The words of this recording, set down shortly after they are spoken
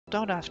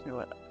Don't ask me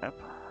what.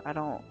 I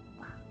don't.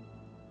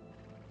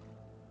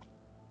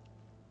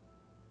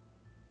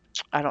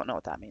 I don't know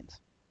what that means.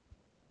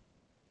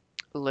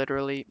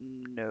 Literally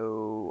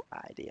no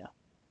idea.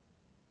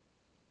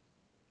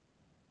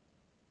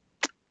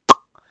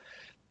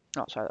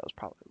 Oh, sorry, that was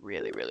probably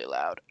really, really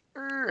loud.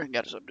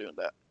 Gotta stop doing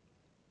that.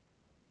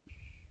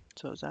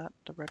 So is that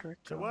the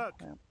rhetoric? To work.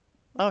 Yeah.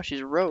 Oh, she's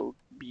a rogue.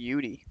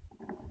 Beauty.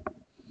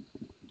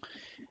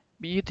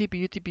 Beauty,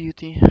 beauty,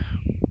 beauty.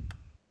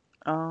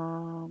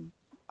 Oh,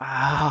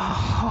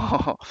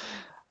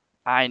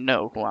 I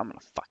know who I'm gonna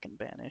fucking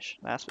banish.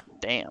 That's for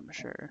damn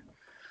sure.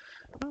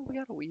 Oh, we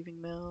got a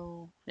weaving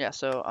mill. Yeah,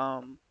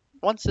 so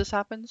once this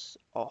happens,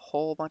 a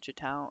whole bunch of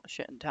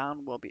shit in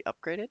town will be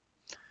upgraded,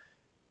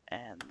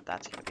 and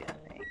that's gonna be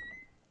a thing.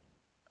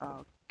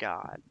 Oh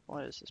God,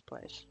 what is this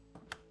place?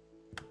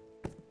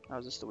 Oh,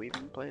 is this the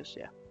weaving place?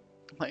 Yeah.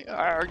 I'm like,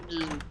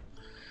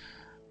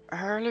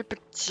 early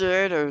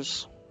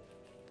potatoes.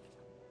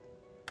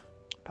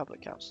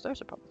 Public house.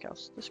 There's a public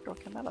house. This girl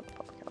came out of the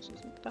public house,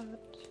 isn't that?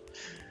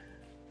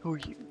 Who are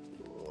you?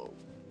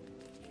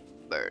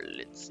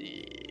 Let's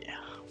see.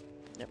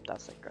 Yep,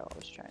 that's the girl I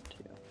was trying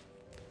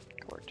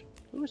to court.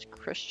 Who is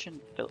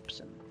Christian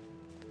Phillipson?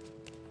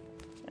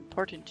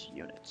 Important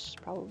units.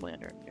 Probably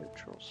under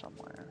neutral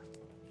somewhere.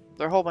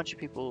 There are a whole bunch of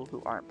people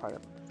who aren't part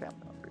of family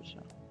members.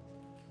 So.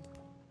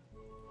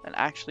 And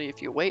actually,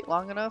 if you wait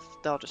long enough,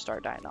 they'll just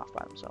start dying off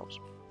by themselves.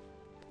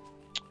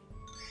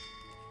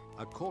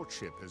 A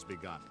courtship has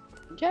begun.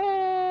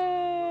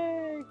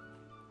 Yay!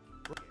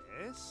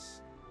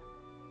 Yes?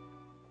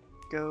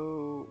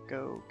 Go,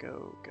 go,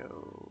 go,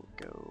 go,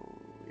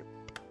 go. Yep.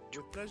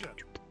 With pleasure.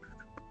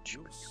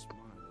 Your smile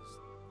is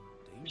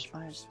Your dangerous.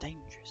 smile is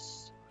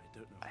dangerous.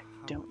 I I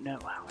don't know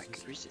how I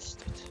could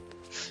resist it.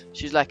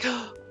 She's like, Thank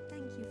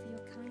you for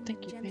your kind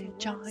thank you and for your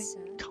gentle words,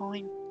 sir.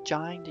 kind,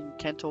 giant, and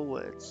gentle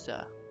words,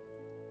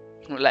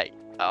 We're like,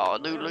 oh,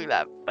 dude, look at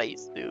that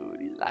face, dude.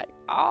 He's like,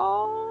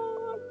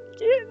 oh, I'm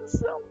getting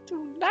some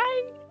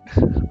tonight.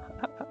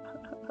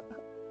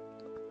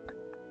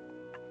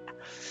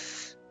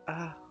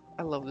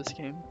 I love this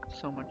game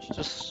so much.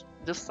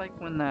 Just like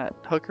when that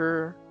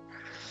hooker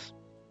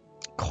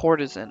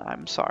courtesan,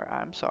 I'm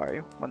sorry,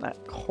 when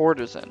that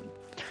courtesan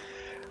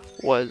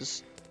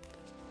was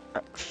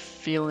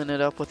feeling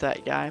it up with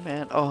that guy,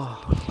 man.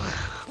 Oh,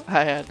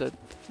 I had to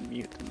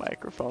mute the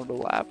microphone to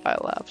laugh. I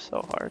laughed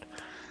so hard.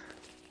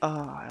 Oh,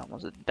 I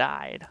almost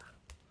died.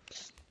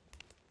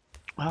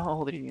 How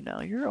old are you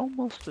now? You're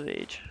almost of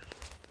age.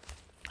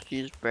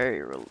 She's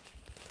very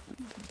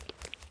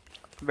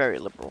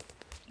liberal.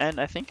 And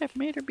I think I've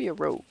made her be a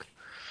rogue,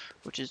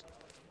 which is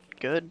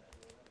good.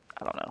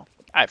 I don't know.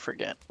 I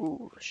forget.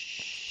 Ooh,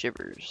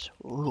 shivers.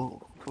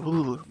 Ooh,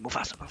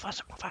 Mufasa,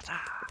 Mufasa, Mufasa.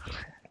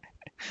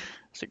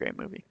 It's a great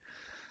movie.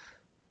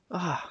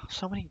 Ah,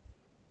 so many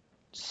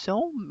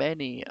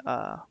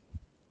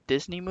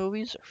Disney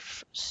movies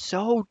are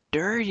so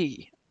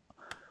dirty.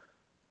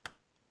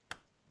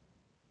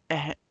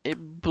 And it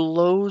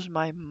blows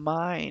my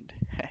mind.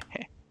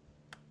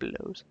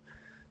 Blows.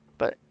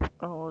 But,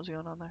 oh, what was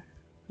going on there?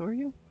 Who are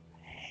you?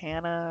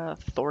 Hannah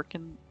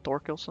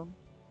Thorkilson?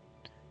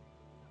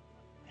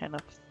 Hannah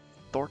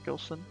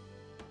Thorkilson?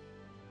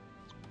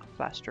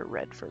 Flashed her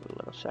red for a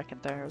little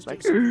second there. I was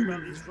like,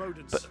 About these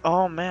rodents. but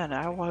oh man,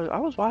 I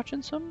was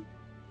watching some,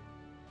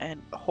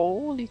 and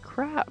holy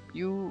crap,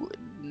 you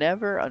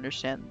never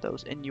understand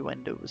those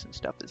innuendos and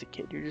stuff as a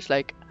kid. You're just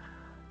like,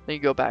 then you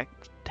go back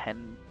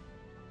 10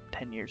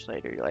 years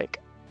later, you're like,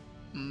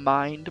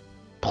 mind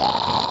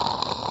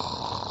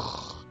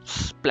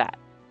splat,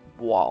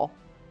 wall,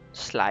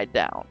 slide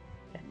down,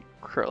 and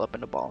curl up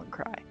in a ball and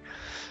cry.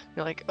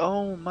 You're like,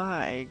 oh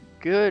my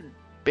good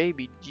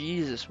baby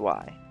Jesus,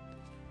 why?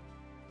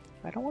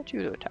 I don't want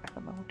you to attack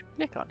him, I want you to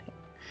click on him.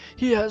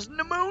 He has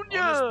pneumonia!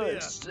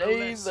 Honest beer, no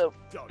Stay less. the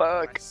God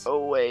fuck bless.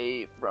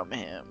 away from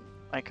him.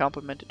 I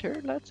complimented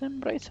her, let's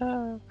embrace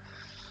her.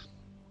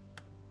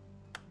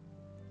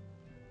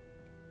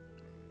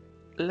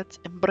 Let's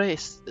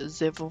embrace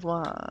the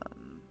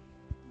woman.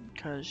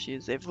 Because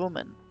she's a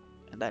woman.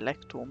 And I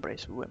like to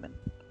embrace women.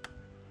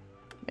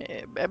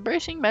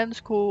 Embracing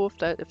men's cool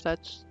if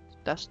that's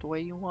the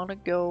way you want to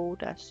go.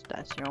 That's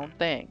your own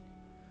thing.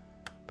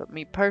 But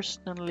me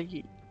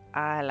personally,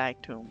 I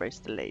like to embrace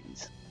the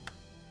ladies.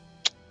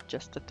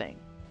 Just a thing.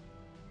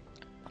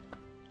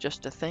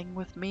 Just a thing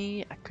with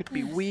me. I could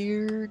be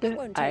weird.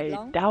 Won't take I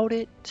long. doubt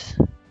it.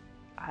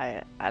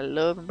 I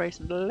love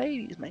embracing the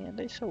ladies, man.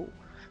 They're so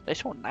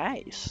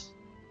nice.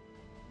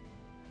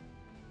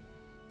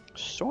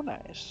 So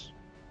nice.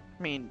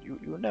 I mean,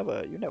 you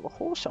never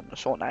hold something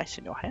so nice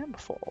in your hand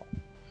before.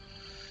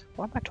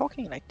 Why am I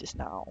talking like this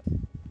now?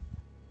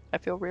 I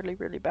feel really,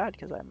 really bad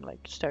because I'm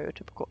like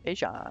stereotypical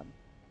Asian.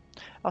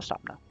 I'll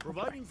stop now. I'm sorry.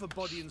 Providing for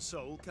body and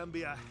soul can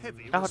be a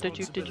heavy Oh,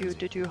 responsibility.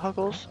 did you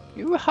Huggles?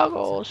 You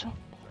Huggles.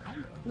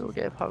 You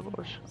gave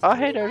Huggles. Oh,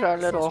 hey, there's our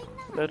little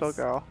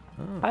girl.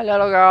 Hi,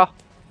 little girl.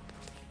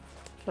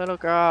 Little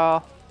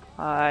girl.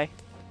 Hi.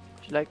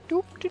 She's like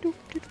doop doop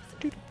doop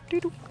doop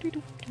doop doop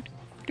doop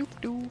doop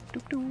doop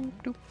doop doop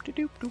doop doop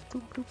doop doop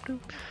doop doop doop.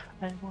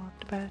 I want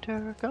a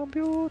better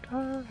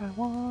computer. I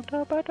want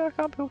a better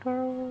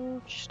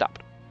computer. She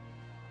stopped.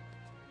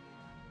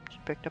 She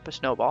picked up a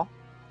snowball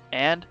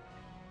and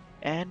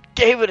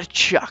gave it a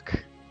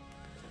chuck.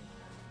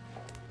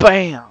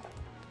 Bam.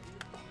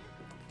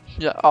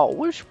 Yeah. Oh,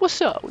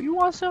 what's up? You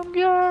want some,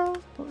 girl?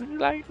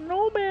 Like,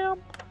 no, ma'am.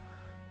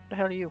 The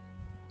hell are you?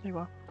 There you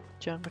are.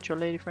 Chilling with your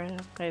lady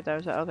friend. Hey, that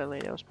was that other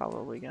lady I was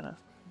probably gonna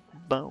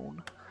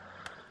bone.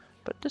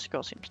 But this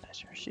girl seems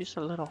nicer. She's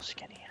a little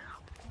skinny.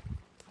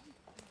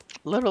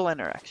 Little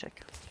anorexic.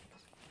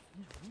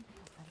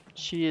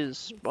 She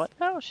is what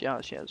now?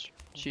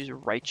 She's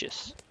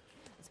righteous.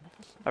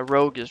 A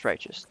rogue is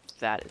righteous.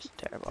 That is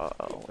terrible. Uh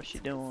oh, what's she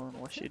doing?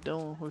 What's she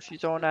doing? Who's she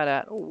throwing that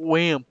at?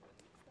 Wham!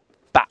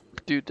 Bop!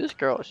 Dude, this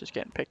girl is just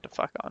getting picked the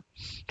fuck on.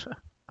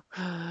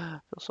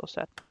 Feel so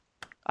sad.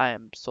 I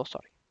am so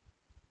sorry.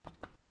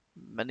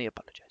 Many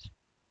apologize.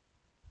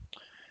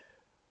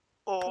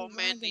 Oh,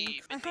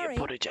 many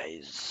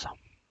apologize.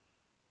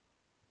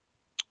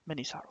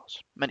 Many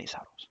sorrows. Many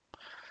sorrows.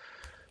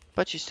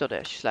 But she's still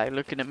there. She's like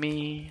looking at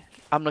me.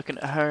 I'm looking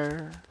at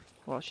her.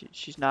 Well,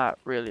 she's not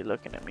really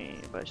looking at me,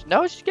 but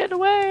no, she's getting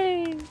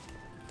away.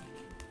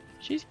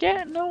 She's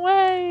getting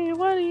away.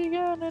 What are you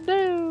gonna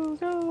do?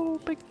 Go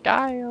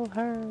beguile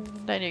her.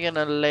 And then you're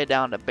gonna lay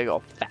down the big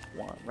old fat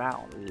one,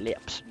 round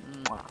lips.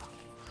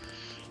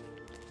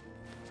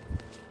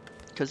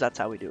 Because that's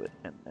how we do it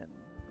in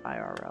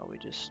IRL.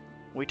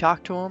 We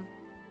talk to them,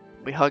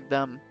 we hug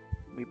them,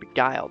 we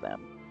beguile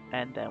them,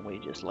 and then we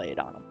just lay it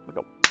on them. We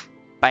go,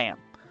 bam.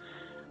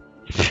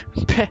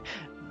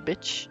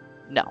 Bitch,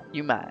 no,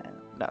 you mind.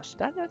 No,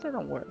 that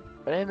don't work.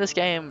 But in this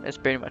game, it's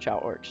pretty much how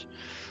it works.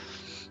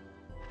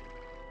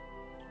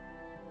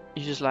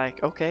 You just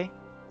like, okay,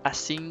 I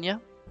seen ya,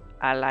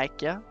 I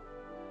like ya,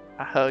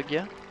 I hug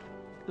ya.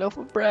 Loaves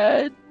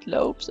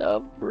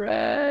of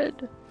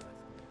bread.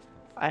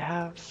 I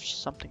have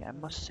something I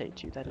must say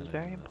to you that is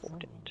very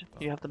important.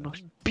 You have the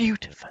most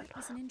beautiful,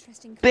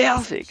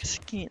 velvet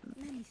skin.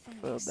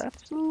 Well,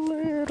 that's a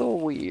little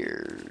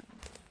weird.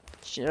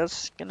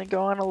 Just gonna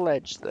go on a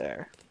ledge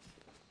there.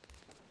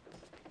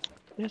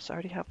 Yes, I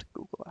already have the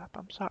Google app.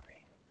 I'm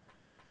sorry.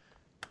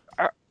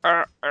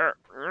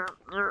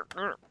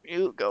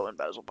 You go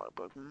embezzle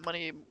book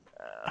money.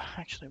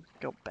 Actually, we could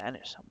go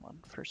banish someone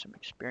for some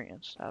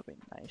experience. That'd be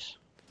nice.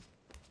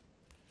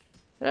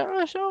 There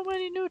are so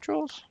many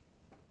neutrals.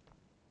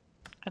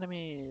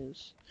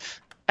 Enemies.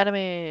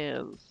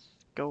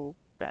 Go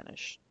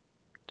banish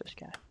this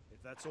guy.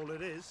 If that's all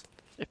it is.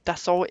 If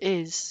that's all it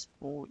is.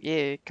 Well,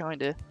 yeah,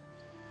 kinda.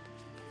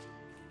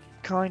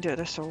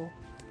 That's all.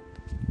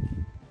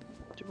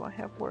 Do I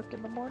have work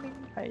in the morning?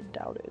 I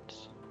doubt it.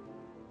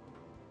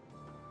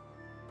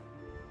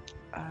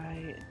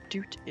 I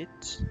doubt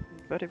it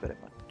very, very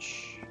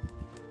much.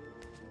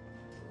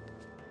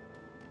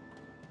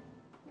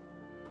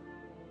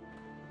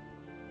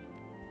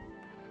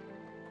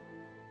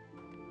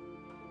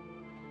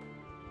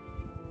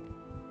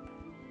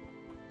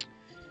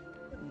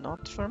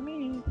 Not for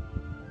me.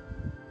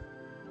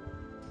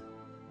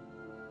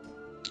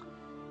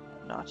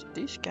 Not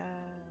this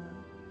guy.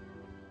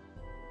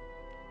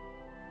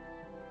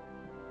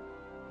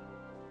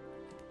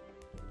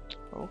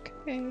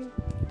 Okay.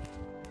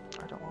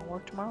 I don't want to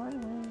work tomorrow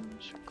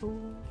anyways.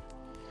 Cool.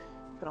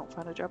 If I don't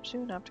find a job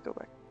soon, I have to go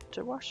back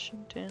to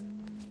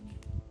Washington.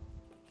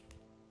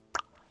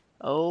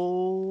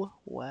 Oh,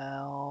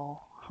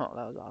 well. Oh,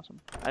 that was awesome.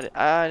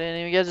 I didn't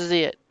even get to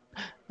see it.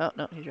 Oh,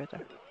 no, he's right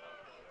there.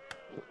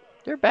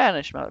 You're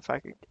banished,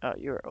 motherfucker. Oh,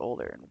 you're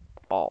older and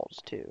balls,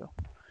 too.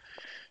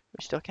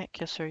 We still can't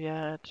kiss her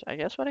yet. I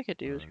guess what I could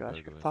do is go ask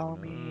her to follow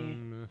me.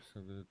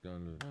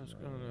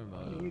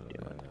 What are you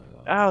doing?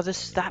 Oh,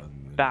 that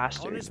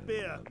bastard. Honest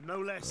beer,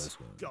 no less.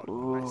 God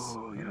bless.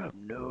 Ooh, you have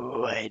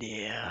no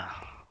idea.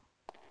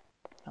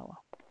 Oh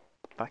well.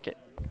 Fuck it.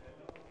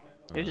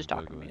 You're just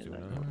talking to me.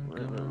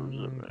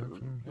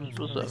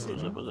 What's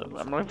up?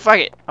 I'm like, fuck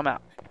it. I'm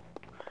out.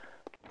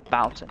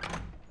 Bouncing.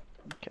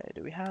 Okay,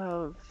 do we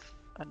have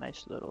a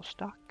nice little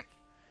stock?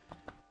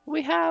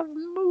 We have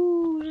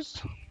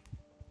moose.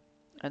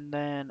 And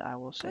then I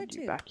will send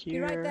you back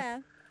here right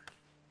there.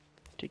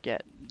 to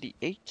get the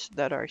 8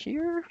 that are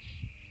here.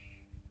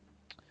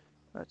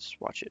 Let's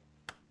watch it.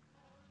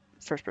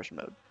 First person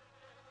mode.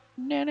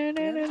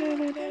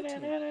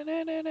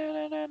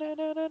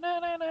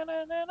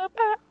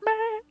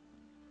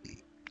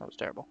 That was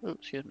terrible. Ooh,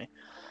 excuse me.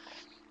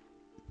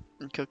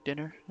 And cooked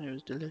dinner. It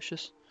was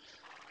delicious.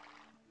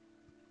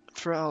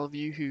 For all of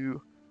you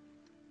who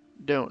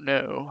don't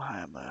know,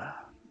 I'm a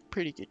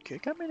pretty good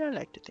cook. I mean, I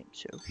like to think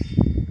so.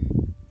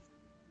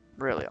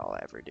 Really, all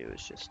I ever do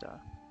is just,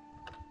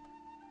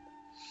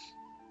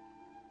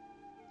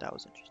 that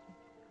was interesting.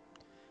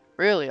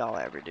 Really, all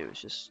I ever do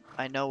is just,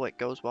 I know what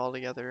goes well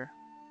together.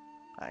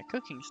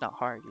 Cooking's not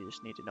hard, you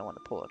just need to know when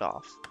to pull it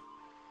off.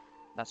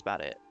 That's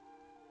about it.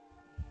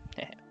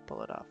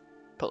 Pull it off.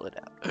 Pull it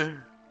out.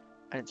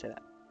 I didn't say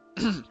that.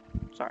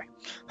 Sorry.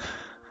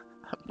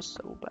 I'm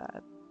so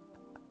bad.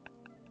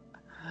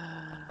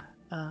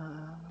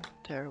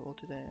 Terrible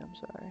today. I'm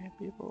sorry,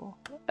 people.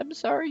 I'm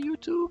sorry,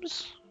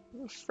 YouTubes,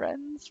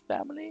 friends,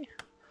 family.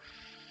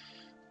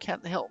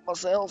 Can't help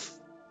myself.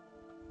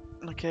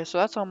 Okay, so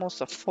that's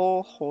almost a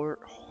full horse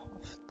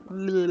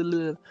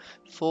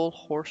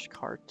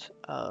cart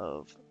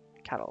of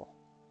cattle.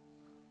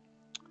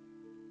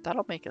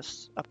 That'll make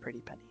us a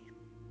pretty penny.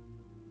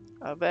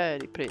 A very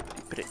pretty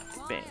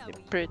penny.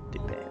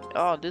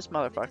 Oh, this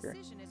motherfucker.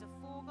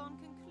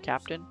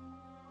 Captain,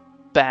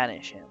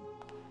 banish him.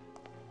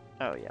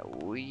 Oh yeah,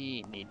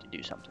 we need to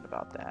do something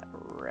about that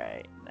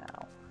right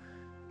now.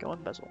 Go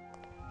embezzle.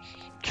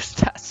 Cause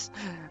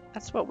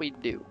that's what we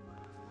do.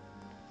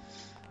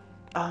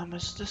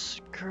 Is this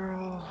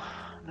girl?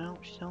 No,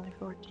 she's only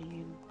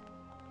 14.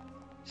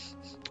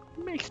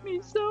 Makes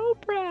me so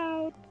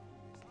proud.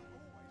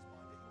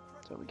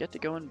 So we get to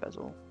go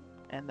embezzle,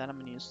 and then I'm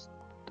gonna use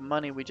the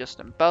money we just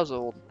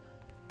embezzled.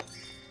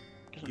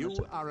 You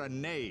are a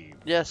knave.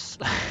 Yes,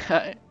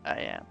 I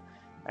am.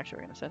 Actually,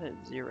 we're gonna set it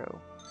at 0.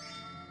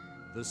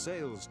 The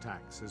sales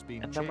tax has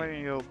been And then we're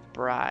changed. gonna go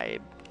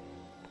bribe.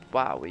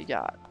 Wow, we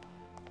got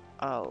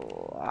a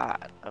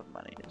lot of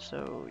money.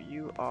 So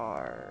you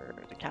are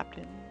the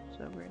captain.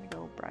 So we're gonna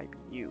go bribe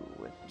you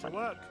with To money.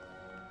 work.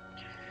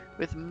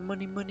 With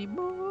money.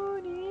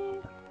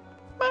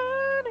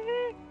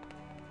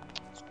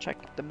 Let's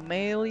check the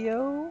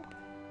mailio.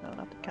 No,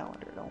 not the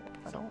calendar.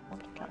 I don't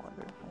want the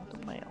calendar. I want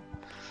the mail.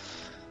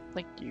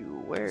 Thank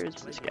you. Where is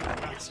this guy?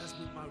 Rats has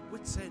me my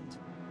wits end.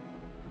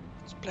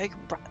 This plague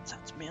of rats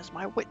has me as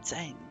my wits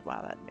end.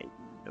 Wow, that made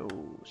no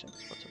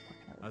sense whatsoever.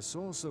 A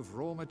source of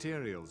raw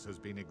materials has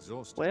been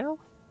exhausted. Well,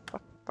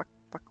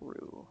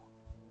 fuckaroo.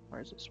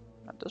 Where is this?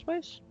 Not this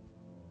place?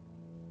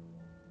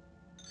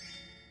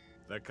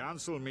 The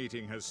council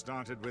meeting has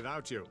started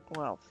without you.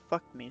 Well,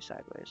 fuck me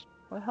sideways.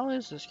 What the hell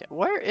is this guy?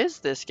 Where is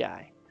this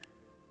guy?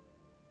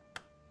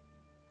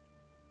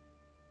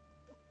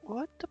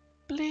 What the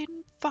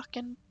bleeding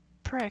fucking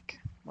prick?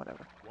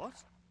 Whatever.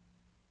 What?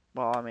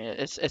 Well, I mean,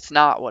 it's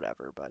not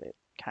whatever, but it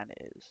kind of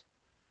is.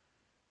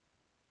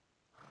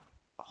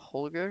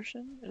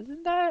 Holgerson?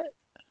 Isn't that?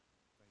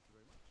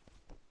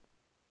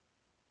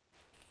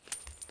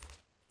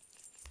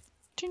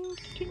 Ting,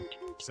 ting,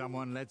 ting,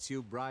 Someone lets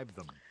you bribe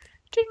them.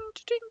 ting,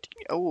 ting,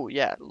 ting. Oh,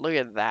 yeah, look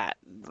at that.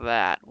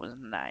 That was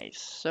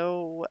nice.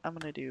 So, what I'm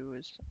gonna do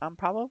is, I'm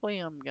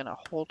gonna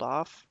hold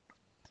off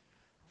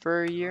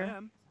for a I year,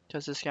 am.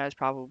 because this guy's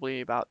probably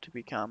about to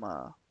become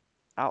a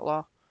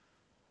outlaw.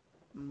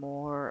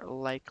 More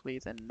likely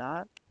than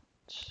not.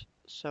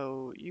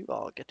 So, you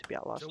all get to be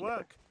outlaws To together.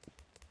 work.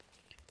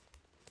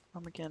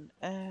 Again,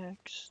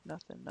 X,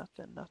 nothing.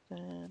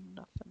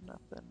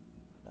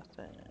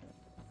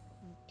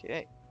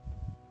 Okay.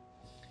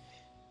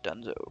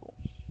 Dunzo.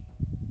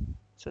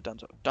 So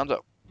Dunzo.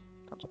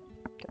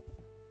 Okay.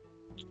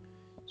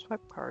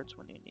 Swipe cards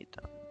when you need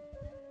them.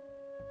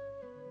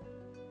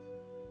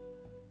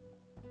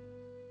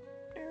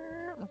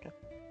 Okay.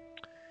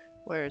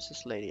 Where is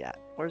this lady at?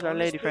 Where's our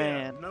Honest lady beer,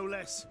 friend? No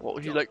less. Well,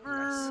 she's God like,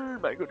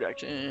 bless. Michael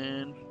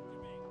Jackson.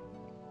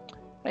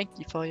 Thank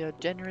you for your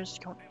generous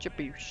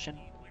contribution.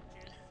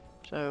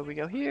 So we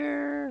go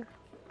here.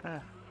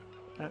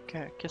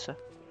 Okay, kiss her.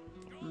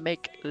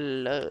 Make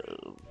love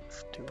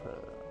to her.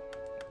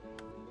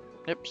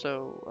 Yep,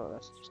 so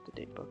that's just the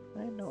date book.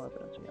 I have no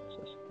evidence against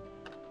this.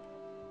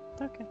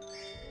 Okay.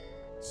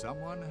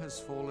 Someone has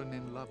fallen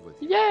in love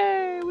with you.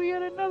 Yay! We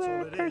got all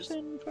another it is.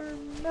 person for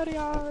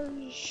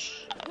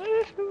marriage.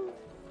 Woohoo!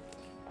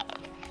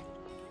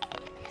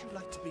 Would you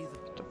like to be the...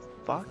 The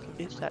fuck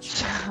is that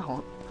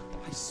sound?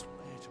 I swear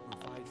to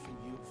provide for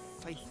you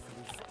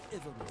faithfully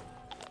forevermore.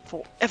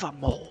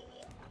 Forevermore.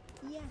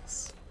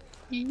 Yes.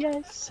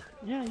 Yes.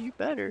 Yeah, you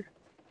better.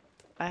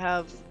 I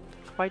have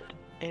quite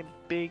a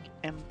big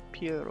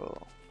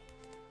Imperial.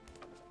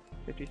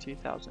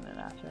 52,000 in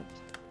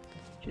assets.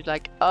 She's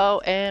like, oh,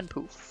 and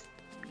poof.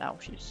 Now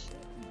she's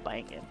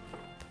banging.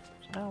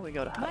 So now we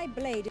go to hut. My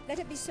blade, let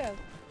it be so.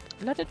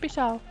 Let it be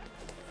so.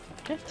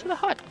 Get to the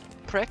hut,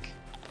 prick.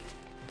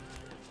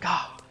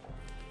 God.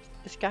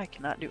 This guy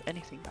cannot do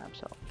anything by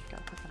himself.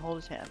 Gotta fucking hold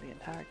his hand the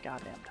entire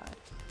goddamn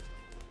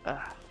time.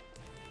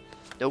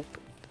 Nope.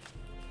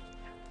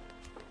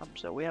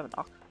 So we have an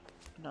ox.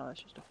 No,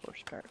 that's just a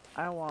horse cart.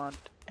 I want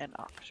an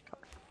ox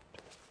cart.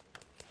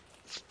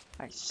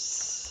 I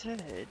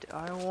said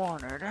I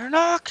wanted an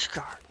ox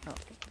cart. No.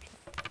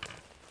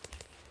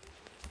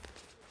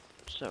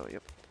 So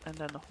yep. And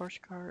then the horse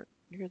cart.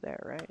 You're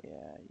there, right?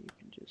 Yeah. You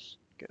can just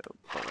go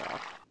bugger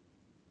off.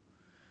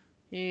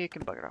 You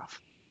can bugger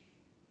off.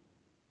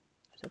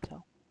 I said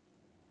sell.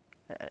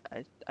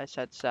 I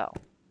said sell.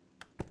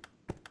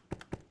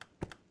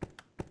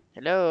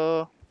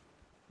 Hello.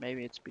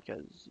 Maybe it's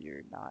because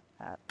you're not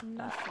at that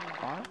Nothing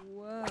farm. but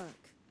work.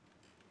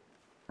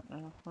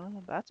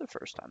 Well, that's the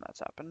first time that's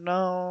happened.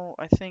 No,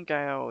 I think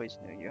I always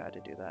knew you had to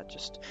do that.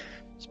 Just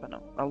it's been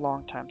a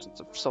long time since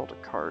I've sold a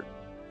cart.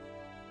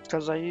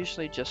 Because I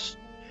usually just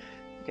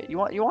okay. You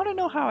want to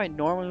know how I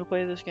normally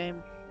play this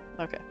game?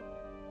 Okay,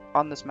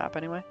 on this map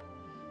anyway.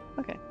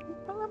 Okay,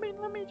 well,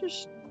 let me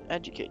just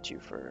educate you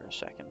for a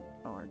second.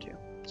 Oh or two.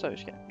 So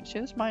just kidding. You see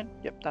this mine?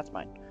 Yep, that's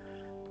mine.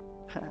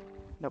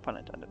 No pun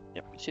intended.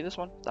 Yep. You see this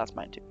one? That's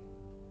mine too.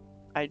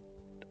 I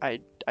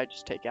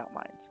just take out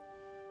mines.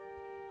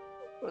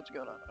 What's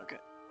going on? Okay.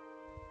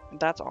 And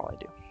that's all I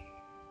do.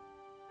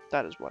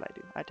 That is what I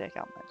do. I take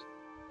out mines.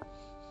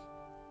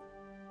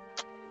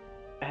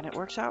 And it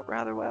works out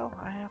rather well,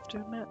 I have to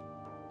admit.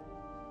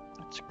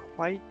 It's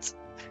quite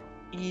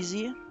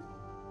easy.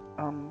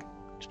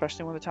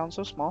 Especially when the town's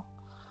so small.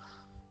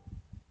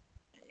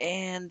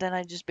 And then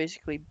I just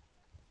basically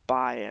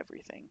buy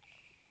everything.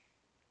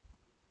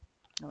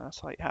 And that's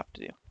all you have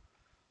to do.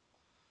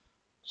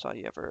 That's all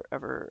you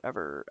ever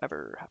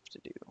have to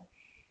do.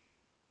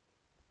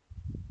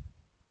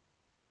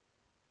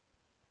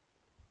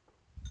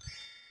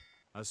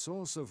 A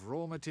source of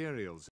raw materials